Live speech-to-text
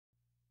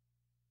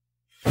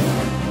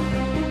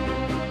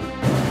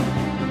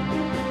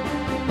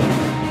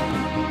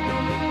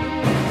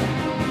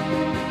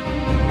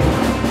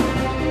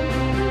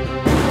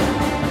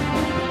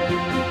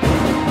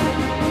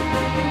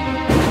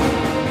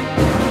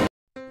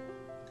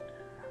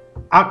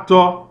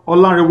Actor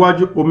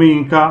Olanrewaju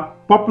Omiyinka,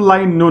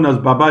 popularly known as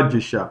Baba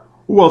Ijesha,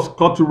 who was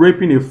caught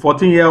raping a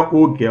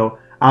 14-year-old girl,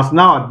 has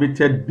now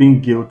admitted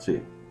being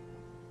guilty.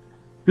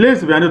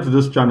 Please, if you are new to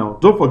this channel,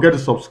 don't forget to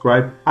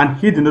subscribe and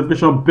hit the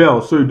notification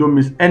bell so you don't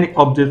miss any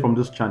update from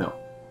this channel.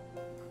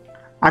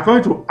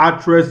 According to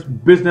actress,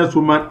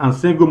 businesswoman and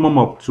single mom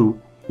of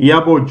two,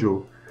 Baba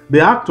Ijesha,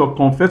 the actor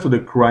confessed to the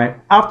crime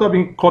after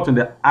being caught in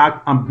the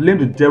act and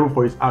blamed the devil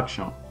for his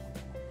action.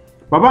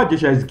 Baba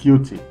Ijesha is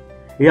guilty.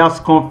 He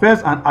has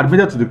confessed and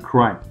admitted to the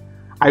crime.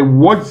 I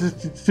watched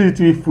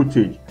CCTV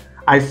footage.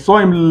 I saw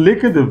him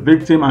licking the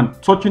victim and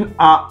touching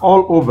her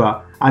all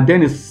over, and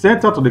then he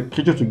sent her to the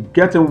kitchen to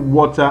get him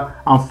water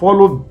and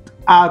followed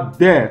her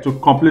there to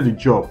complete the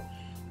job.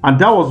 And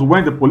that was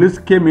when the police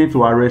came in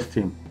to arrest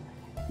him.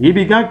 He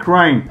began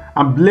crying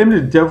and blamed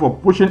the devil for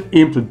pushing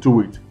him to do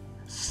it.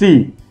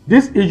 See,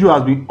 this issue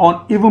has been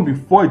on even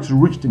before it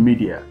reached the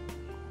media.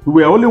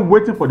 We were only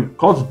waiting for the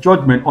court's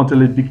judgment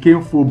until it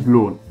became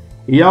full-blown.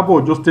 Baba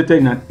Ijesha stated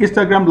in an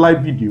Instagram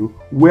live video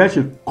where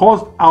she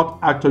cursed out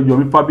actor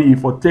Yomi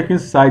for taking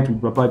sides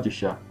with Baba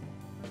Ijesha.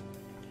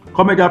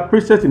 Comedian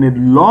Princess, in a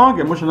long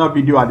emotional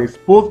video, had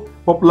exposed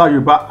popular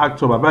Yoruba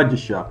actor Baba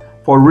Ijesha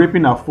for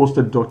raping her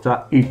foster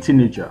daughter, a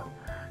teenager.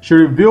 She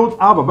revealed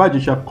how Baba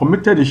Ijesha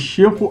committed a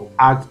shameful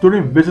act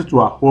during visits to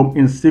her home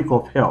in seek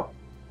of help.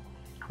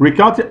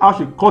 Recounting how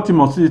she caught him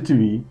on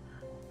CCTV,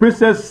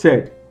 Princess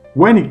said,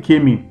 "When he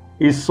came in,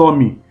 he saw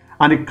me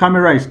and the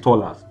camera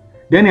installers.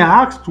 Then he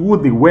asked who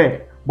they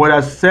were, but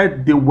I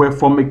said they were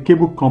from a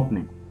cable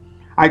company.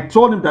 I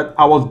told him that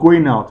I was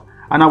going out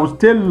and I would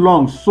stay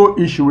long so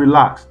he should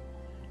relax.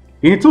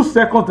 In 2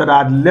 seconds that I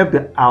had left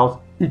the house,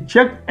 he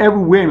checked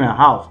everywhere in my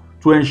house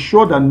to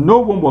ensure that no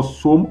one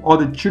was home or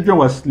the children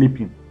were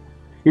sleeping.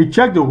 He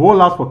checked the whole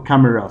house for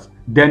cameras,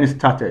 then he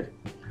started.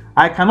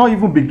 I cannot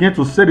even begin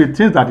to say the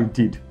things that he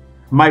did.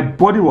 My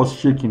body was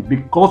shaking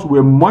because we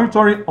were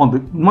monitoring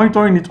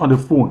it on the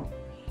phone.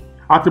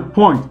 At a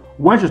point,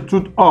 when she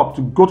stood up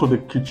to go to the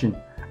kitchen,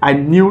 I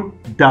knew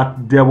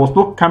that there was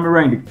no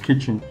camera in the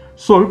kitchen,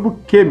 so people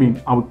came in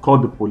and we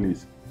called the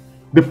police.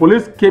 The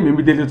police came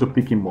immediately to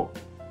pick him up.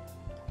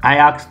 I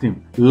asked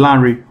him,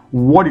 "Larry,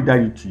 what did I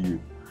do to you?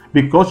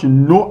 Because you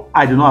know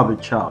I do not have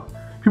a child.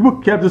 People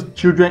kept these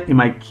children in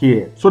my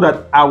care so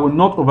that I would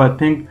not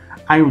overthink,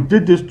 and you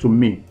did this to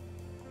me."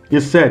 He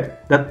said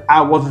that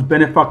I was his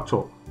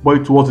benefactor, but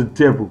it was the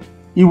devil.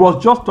 He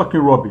was just talking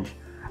rubbish.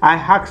 I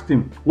asked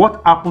him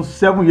what happened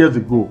 7 years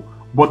ago,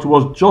 but he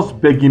was just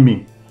begging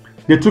me.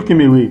 They took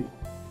him away.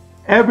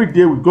 Every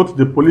day we go to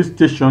the police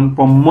station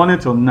from morning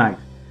till night.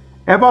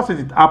 Ever since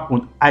it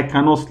happened, I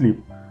cannot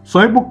sleep.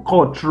 Some people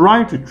called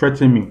trying to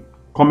threaten me,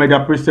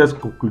 Comedian Princess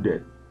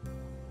concluded.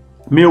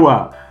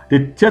 Meanwhile, the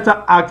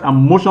Theatre Arts and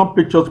Motion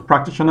Pictures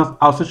Practitioners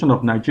Association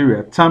of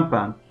Nigeria,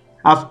 TAMPAN,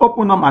 has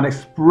opened up and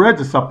expressed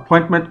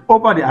disappointment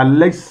over the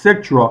alleged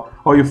sexual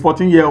of a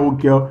 14-year-old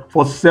girl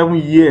for 7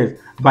 years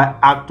by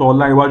actor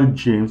Olanrewaju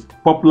James,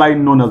 popularly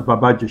known as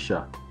Baba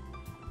Ijesha.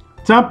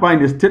 TAMPAN,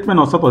 in a statement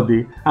on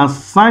Saturday and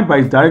signed by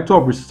its Director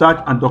of Research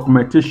and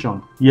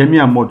Documentation, Yemi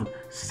Amodu,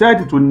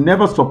 said it will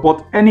never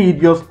support any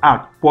hideous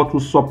act but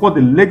will support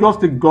the Lagos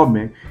State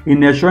government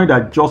in ensuring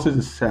that justice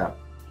is served.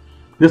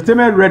 The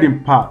statement read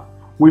in part,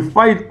 "We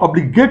find it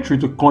obligatory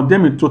to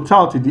condemn in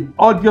totality the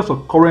odious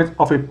occurrence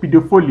of a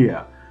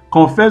pedophilia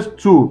confessed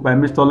to by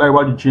Mr.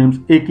 Olanrewaju James,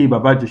 aka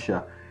Baba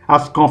Ijesha,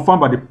 as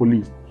confirmed by the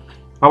police.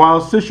 Our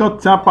association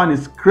TAMPAN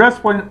is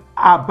crestfallen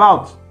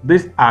about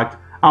this act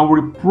and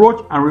will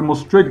reproach and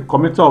remonstrate the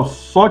committee of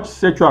such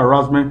sexual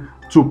harassment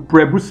to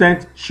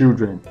prebescent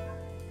children."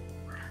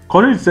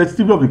 Considering the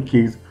sensitivity of the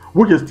case,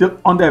 which is still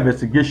under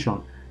investigation,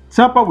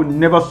 TAMPAN will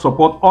never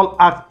support all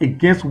acts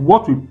against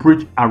what we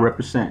preach and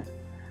represent.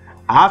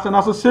 As an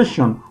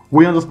association,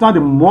 we understand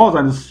the morals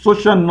and the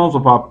social norms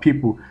of our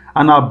people,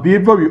 and our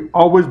behavior will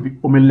always be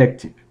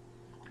homiletic.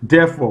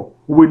 Therefore,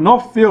 we will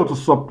not fail to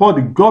support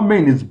the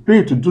government in its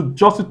bid to do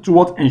justice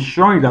towards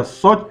ensuring that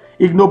such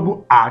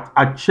ignoble acts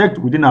are checked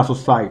within our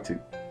society.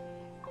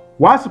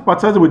 While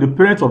sympathizing with the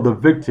parents of the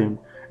victim,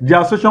 the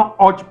association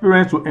urged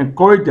parents to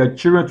encourage their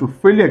children to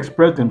freely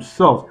express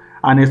themselves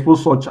and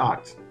expose such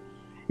acts.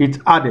 It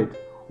added,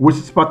 "We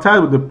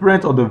sympathize with the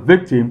parents of the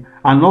victim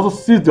and also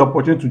seize the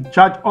opportunity to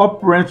charge all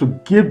parents to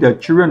give their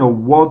children or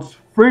wards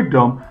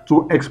freedom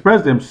to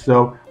express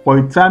themselves for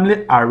a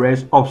timely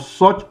arrest of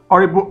such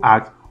horrible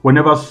acts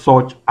whenever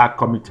such are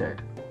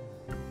committed."